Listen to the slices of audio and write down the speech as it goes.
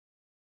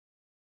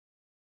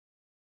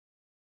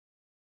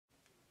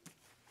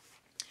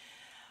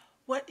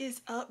What is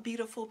up,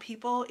 beautiful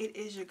people? It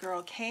is your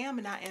girl Cam,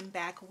 and I am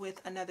back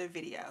with another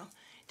video.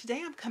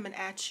 Today I'm coming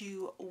at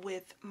you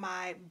with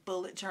my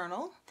bullet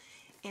journal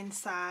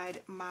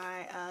inside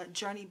my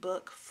journey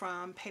book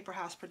from Paper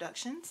House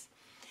Productions.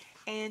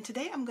 And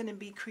today I'm going to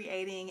be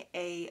creating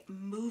a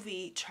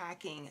movie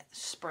tracking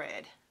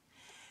spread.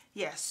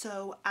 Yes,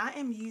 so I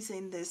am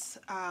using this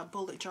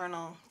bullet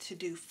journal to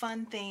do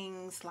fun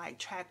things like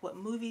track what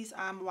movies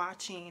I'm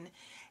watching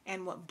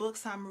and what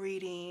books I'm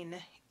reading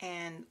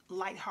and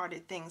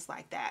lighthearted things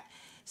like that.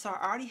 So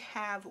I already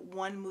have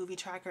one movie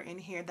tracker in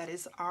here that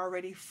is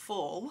already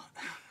full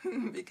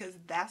because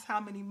that's how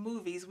many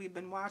movies we've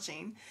been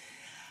watching.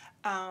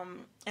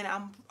 And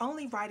I'm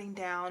only writing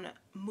down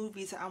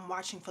movies that I'm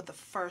watching for the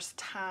first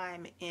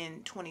time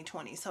in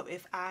 2020. So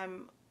if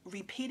I'm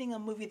repeating a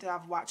movie that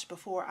I've watched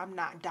before, I'm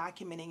not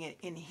documenting it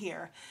in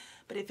here.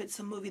 But if it's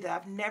a movie that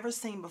I've never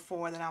seen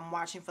before that I'm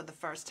watching for the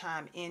first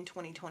time in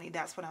 2020,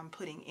 that's what I'm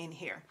putting in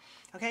here.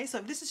 Okay, so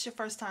if this is your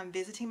first time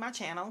visiting my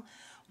channel,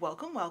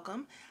 welcome,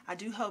 welcome. I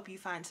do hope you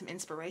find some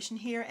inspiration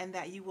here and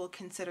that you will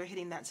consider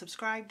hitting that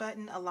subscribe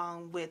button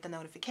along with the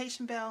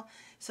notification bell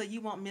so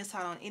you won't miss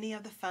out on any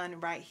of the fun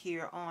right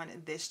here on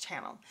this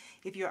channel.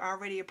 If you're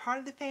already a part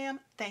of the fam,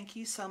 thank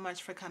you so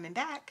much for coming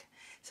back.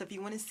 So if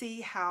you want to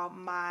see how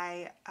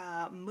my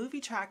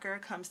movie tracker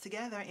comes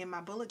together in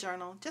my bullet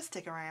journal, just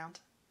stick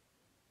around.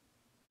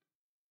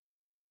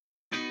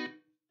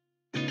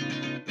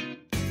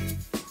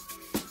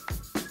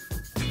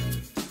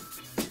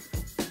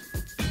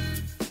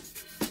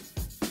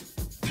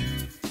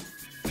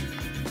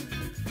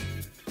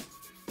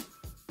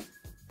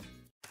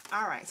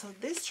 Alright, so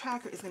this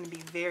tracker is going to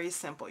be very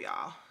simple,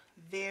 y'all.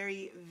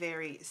 Very,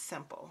 very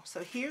simple.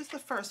 So here's the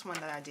first one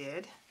that I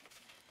did.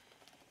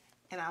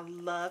 And I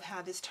love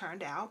how this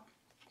turned out.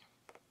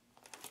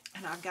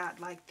 And I've got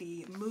like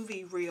the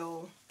movie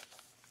reel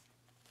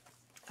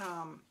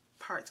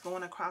parts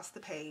going across the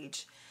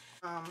page.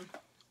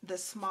 The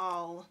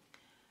small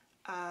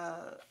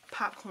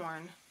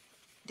popcorn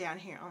down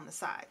here on the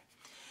side.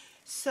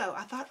 So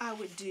I thought I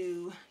would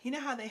do, you know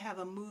how they have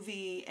a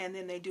movie and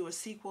then they do a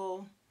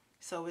sequel?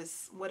 So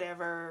it's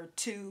whatever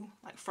 2,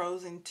 like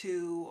Frozen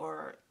 2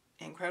 or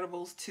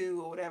Incredibles 2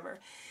 or whatever.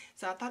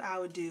 So I thought I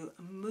would do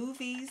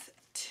Movies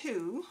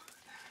 2,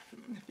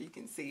 if you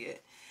can see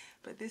it,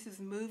 but this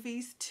is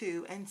Movies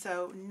 2. And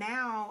so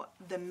now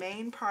the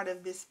main part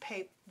of this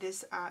page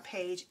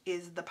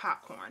is the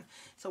popcorn.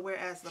 So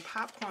whereas the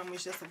popcorn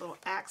was just a little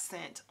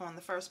accent on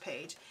the first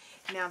page,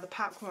 now the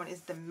popcorn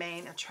is the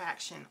main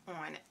attraction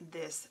on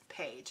this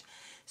page.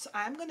 So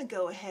I'm going to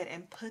go ahead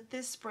and put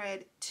this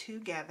spread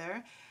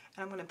together.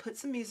 And I'm going to put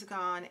some music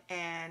on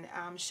and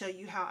show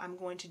you how I'm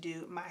going to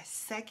do my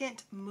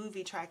second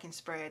movie tracking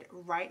spread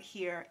right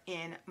here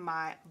in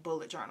my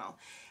bullet journal.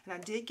 And I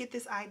did get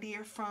this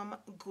idea from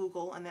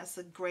Google, and that's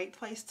a great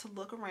place to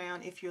look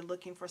around if you're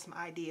looking for some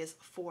ideas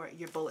for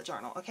your bullet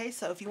journal. Okay,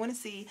 so if you want to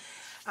see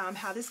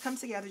how this comes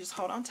together, just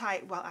hold on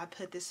tight while I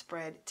put this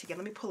spread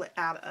together. Let me pull it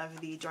out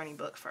of the journey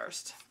book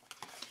first.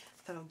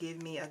 That'll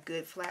give me a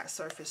good flat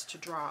surface to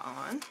draw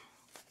on.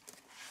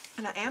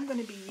 And I am going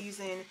to be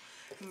using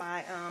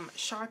my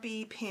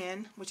Sharpie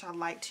pen, which I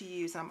like to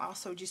use. I'm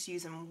also just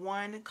using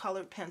one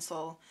colored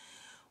pencil,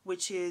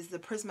 which is the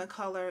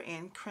Prismacolor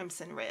in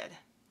Crimson Red.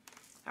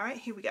 All right,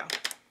 here we go.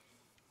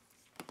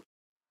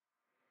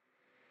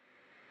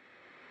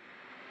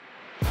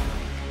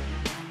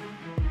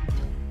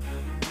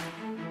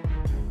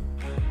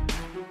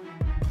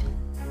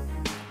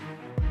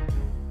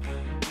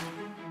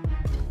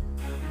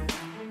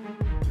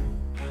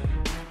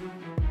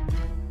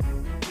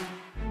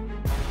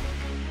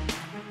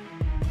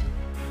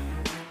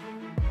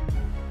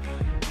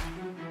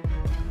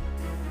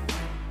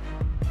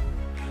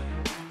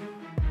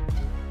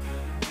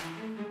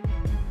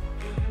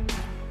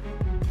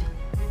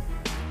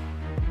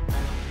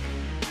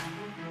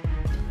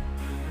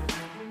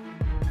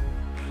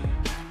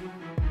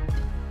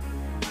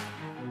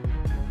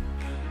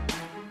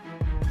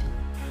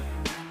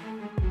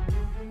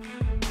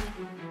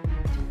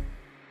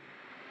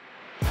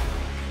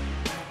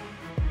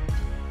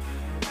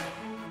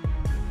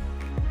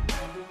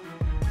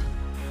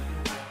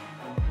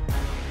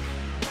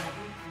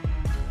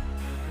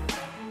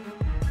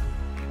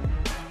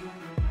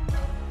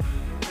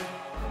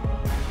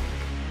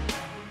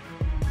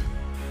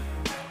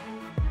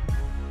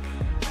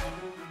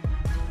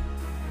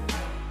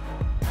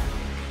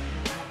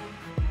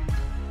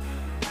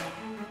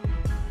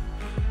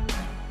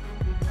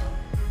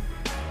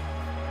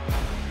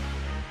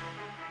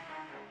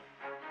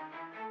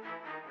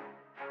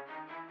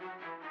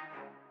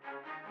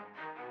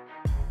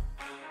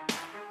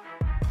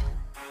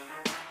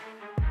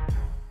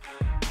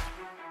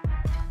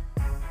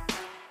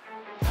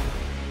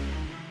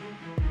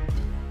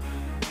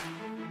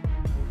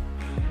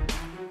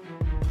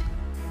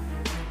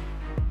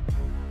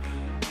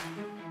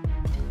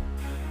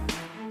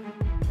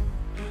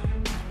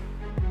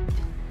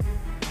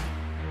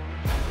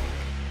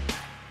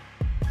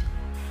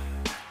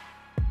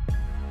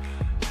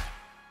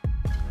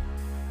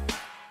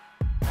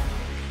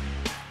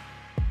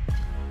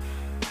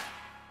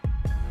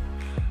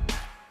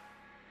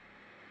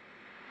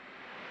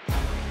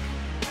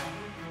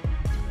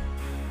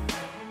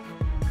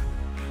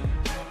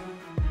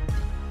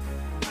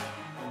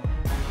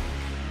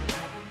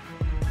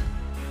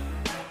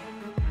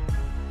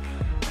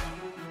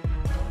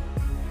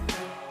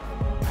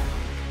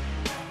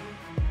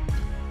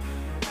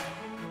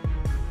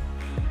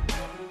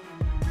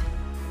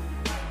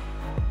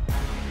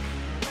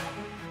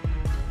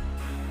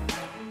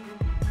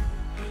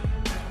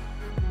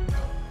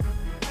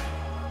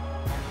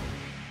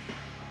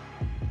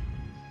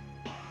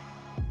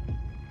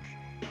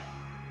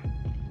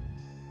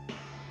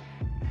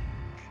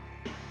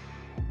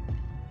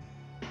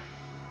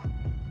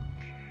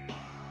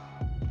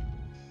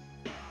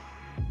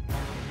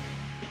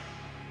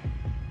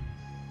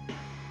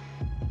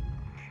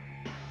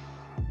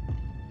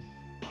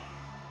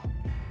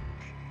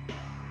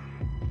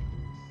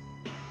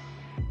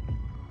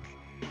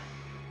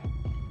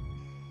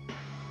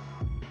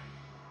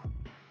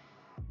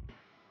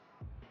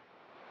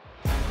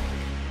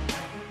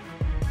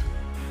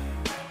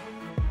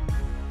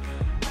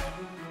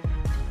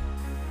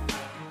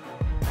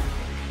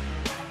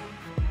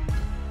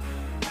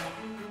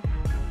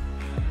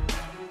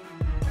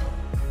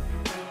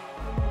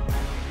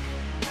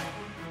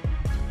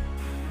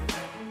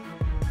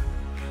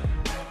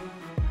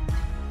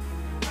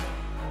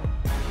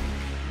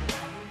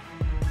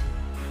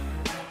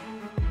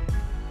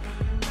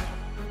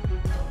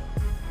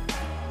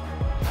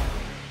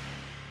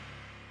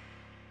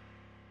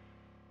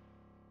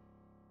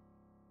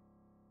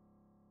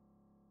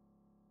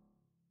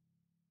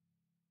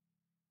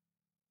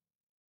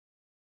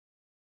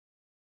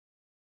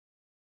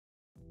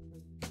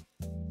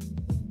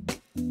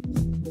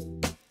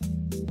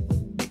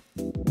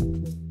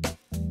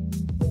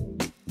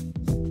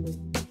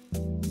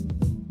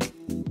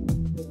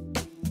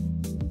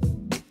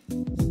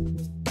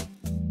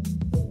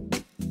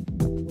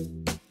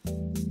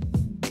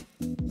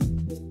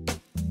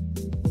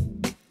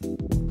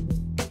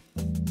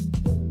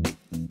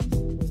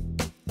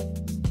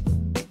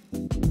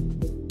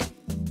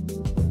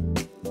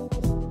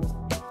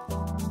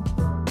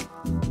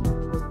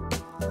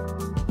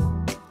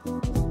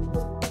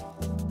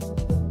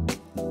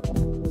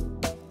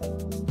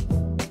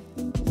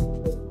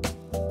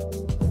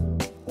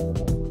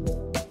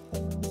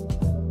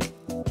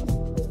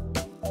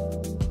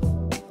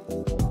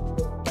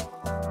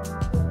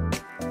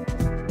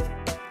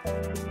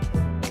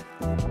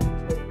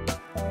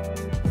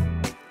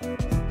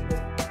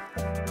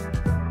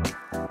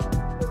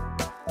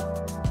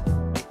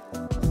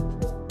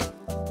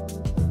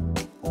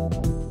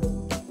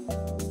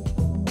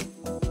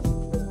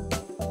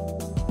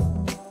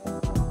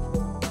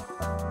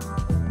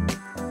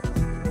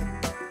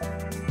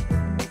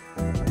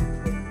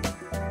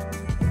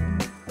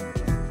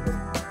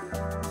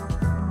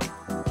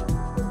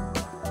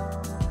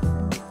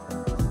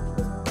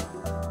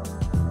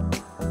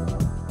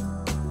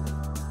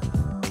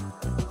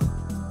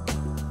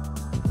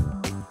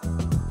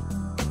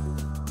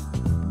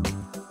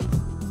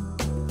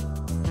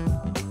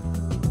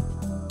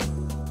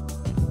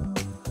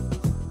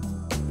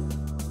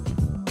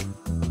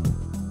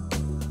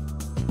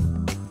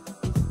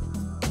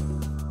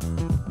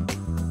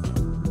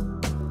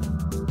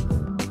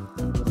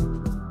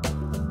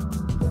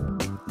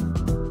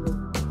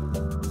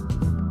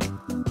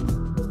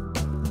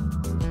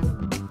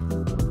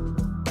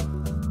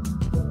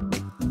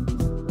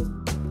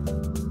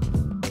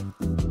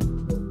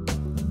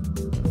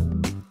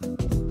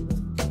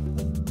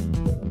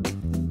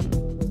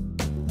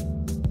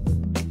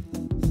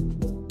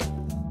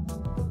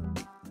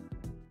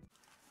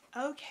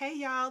 Okay,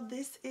 y'all,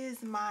 this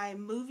is my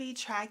movie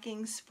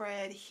tracking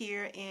spread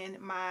here in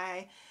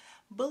my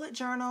bullet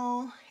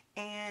journal,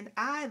 and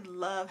I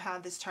love how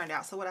this turned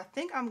out. So what I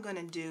think I'm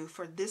gonna do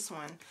for this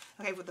one,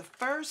 okay, for the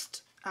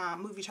first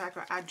movie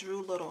tracker, I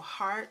drew little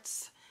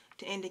hearts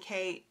to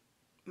indicate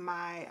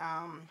my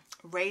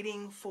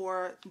rating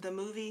for the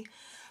movie.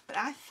 But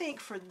I think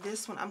for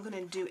this one, I'm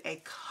gonna do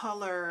a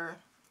color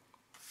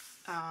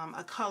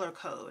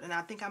code, and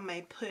I think I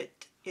may put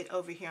it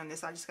over here on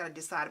this. I just got to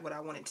decide what I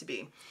want it to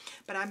be,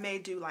 but I may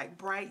do like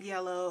bright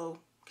yellow,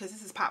 because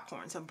this is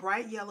popcorn, so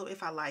bright yellow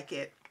if I like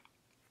it,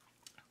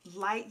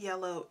 light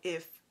yellow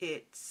if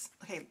it's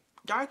okay,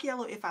 dark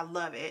yellow if I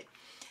love it,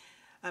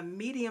 a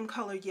medium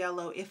color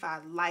yellow if I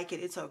like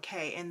it, it's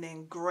okay, and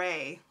then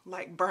gray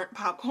like burnt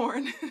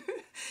popcorn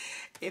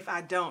if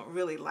I don't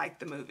really like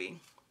the movie.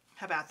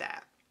 How about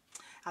that?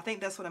 I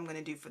think that's what I'm going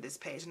to do for this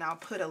page, and I'll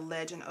put a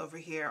legend over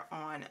here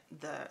on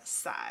the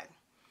side.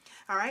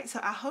 Alright, so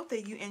I hope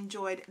that you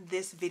enjoyed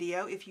this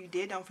video. If you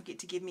did, don't forget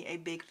to give me a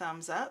big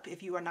thumbs up.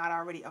 If you are not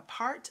already a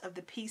part of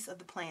the Piece of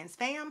the Plans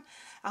fam,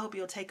 I hope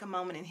you'll take a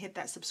moment and hit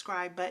that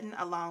subscribe button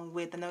along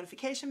with the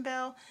notification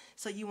bell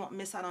so you won't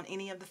miss out on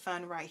any of the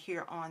fun right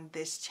here on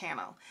this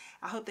channel.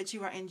 I hope that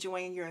you are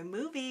enjoying your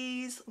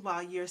movies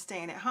while you're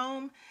staying at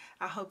home.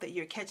 I hope that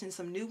you're catching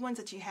some new ones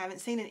that you haven't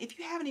seen. And if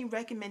you have any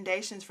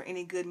recommendations for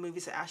any good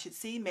movies that I should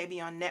see,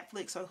 maybe on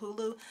Netflix or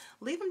Hulu,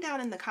 leave them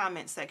down in the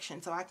comment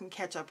section so I can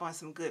catch up on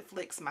some good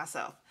flicks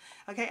myself.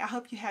 Okay, I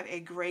hope you have a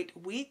great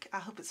week. I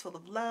hope it's full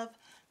of love,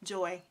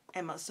 joy,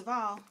 and most of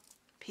all,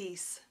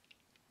 peace.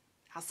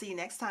 I'll see you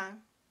next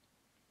time.